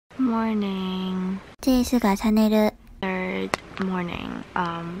morning. 这一次改チャンネル Third morning.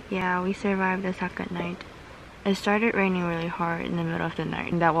 Yeah, we survived the second night. It started raining really hard in the middle of the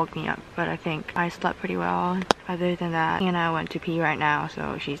night, and that woke me up, but I think I slept pretty well. Other than that, Anna went to pee right now,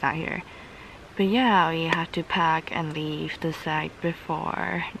 so she's not here. But yeah, we have to pack and leave the site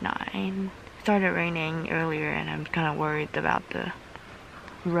before 9. It started raining earlier, and I'm kind of worried about the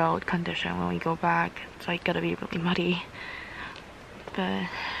road condition when we go back. It's like gonna be really muddy. But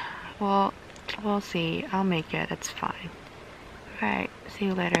we'll see. I'll make it. It's fine. Alright, see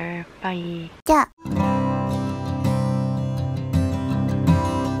you later. Bye. じゃあ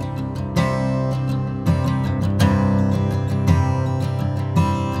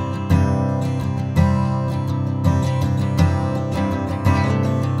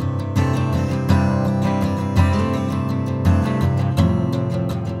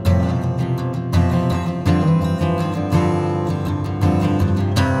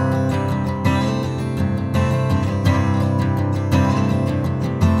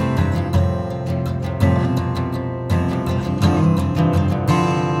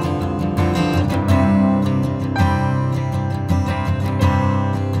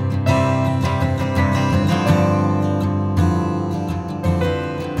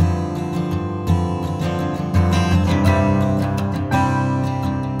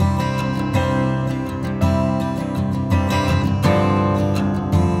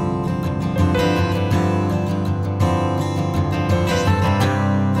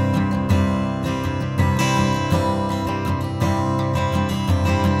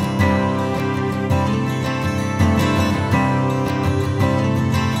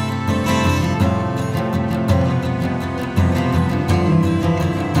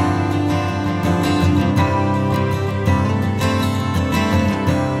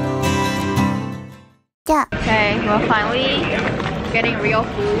Okay, we're finally getting real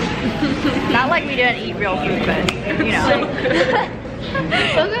food. Not like we didn't eat real food, but you know.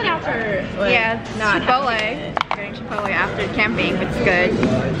 So good after. Yeah, Chipotle. Getting Chipotle after camping, which is good.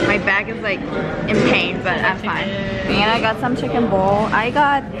 My bag is like in pain, but I'm fine. And I got some chicken bowl. I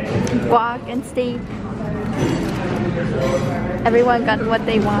got guac and steak. Everyone got what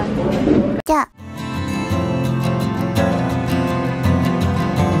they want. じゃあ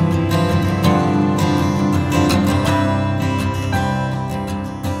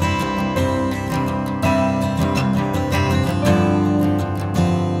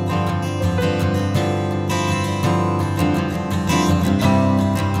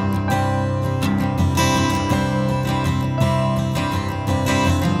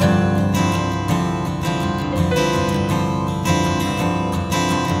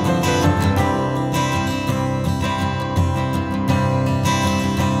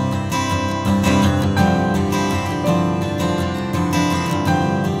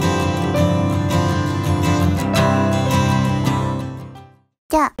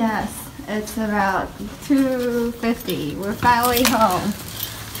Yes, it's about 2:50. We're finally home.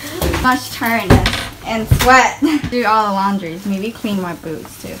 Much tiredness and sweat. Do all the laundries. Maybe clean my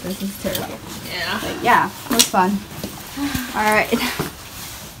boots too. This is terrible. Yeah. But yeah, it was fun. Alright.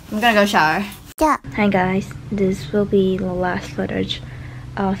 I'm gonna go shower. じゃあ Hi guys, this will be the last footage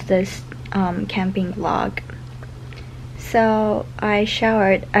of this camping vlog. So I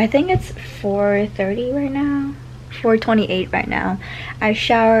showered. I think it's 4:30 right now. 4:28 right now. I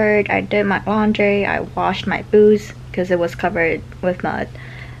showered, I did my laundry, I washed my boots because it was covered with mud.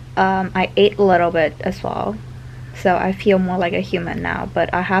 I ate a little bit as well, so I feel more like a human now,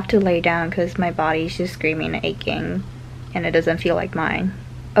 but I have to lay down because my body's just screaming and aching and it doesn't feel like mine.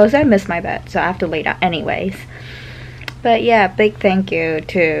 Also, I miss my bed, so I have to lay down anyways. But yeah, big thank you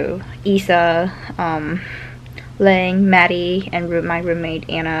to Isa, Ling, Maddie, and my roommate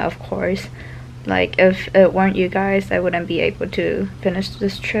Anna, of course. Like, if it weren't you guys, I wouldn't be able to finish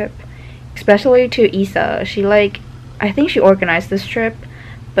this trip. Especially to Isa. She I think she organized this trip,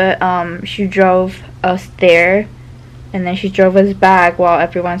 but she drove us there, and then she drove us back while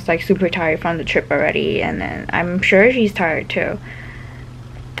everyone's like super tired from the trip already, and then I'm sure she's tired too.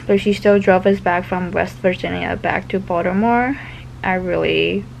 But she still drove us back from West Virginia back to Baltimore. I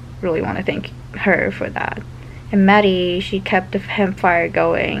really, really want to thank her for that. And Maddie, she kept the campfire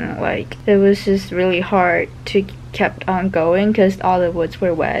going. Like, it was just really hard to keep on going because all the woods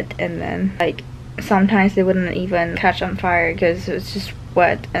were wet, and then like sometimes they wouldn't even catch on fire because it was just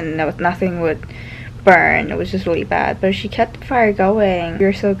wet and nothing would burn. It was just really bad, but she kept the fire going.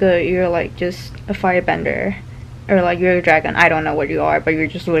 You're so good. You're like just a firebender, or like you're a dragon. I don't know what you are, but you're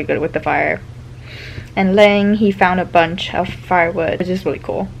just really good with the fire. And Ling, he found a bunch of firewood, which is really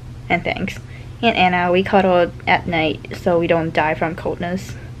cool. And thanks. And Anna, we cuddled at night so we don't die from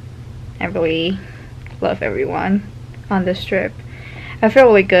coldness. I really love everyone on this trip. I feel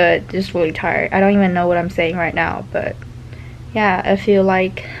really good, just really tired. I don't even know what I'm saying right now, but yeah, if you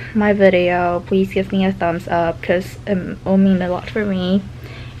like my video, please give me a thumbs up because it will mean a lot for me.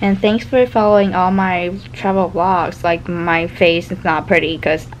 And thanks for following all my travel vlogs. Like, my face is not pretty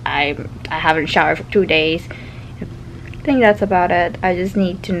because I haven't showered for 2 days. I think that's about it. I just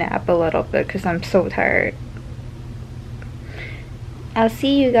need to nap a little bit because I'm so tired. I'll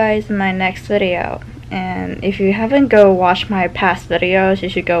see you guys in my next video. And if you haven't go watch my past videos, you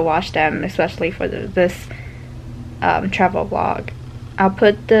should go watch them, especially for this travel vlog. I'll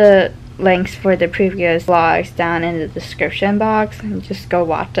put the links for the previous vlogs down in the description box and just go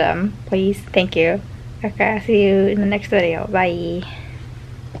watch them, please. Thank you. Okay, I'll see you in the next video. Bye.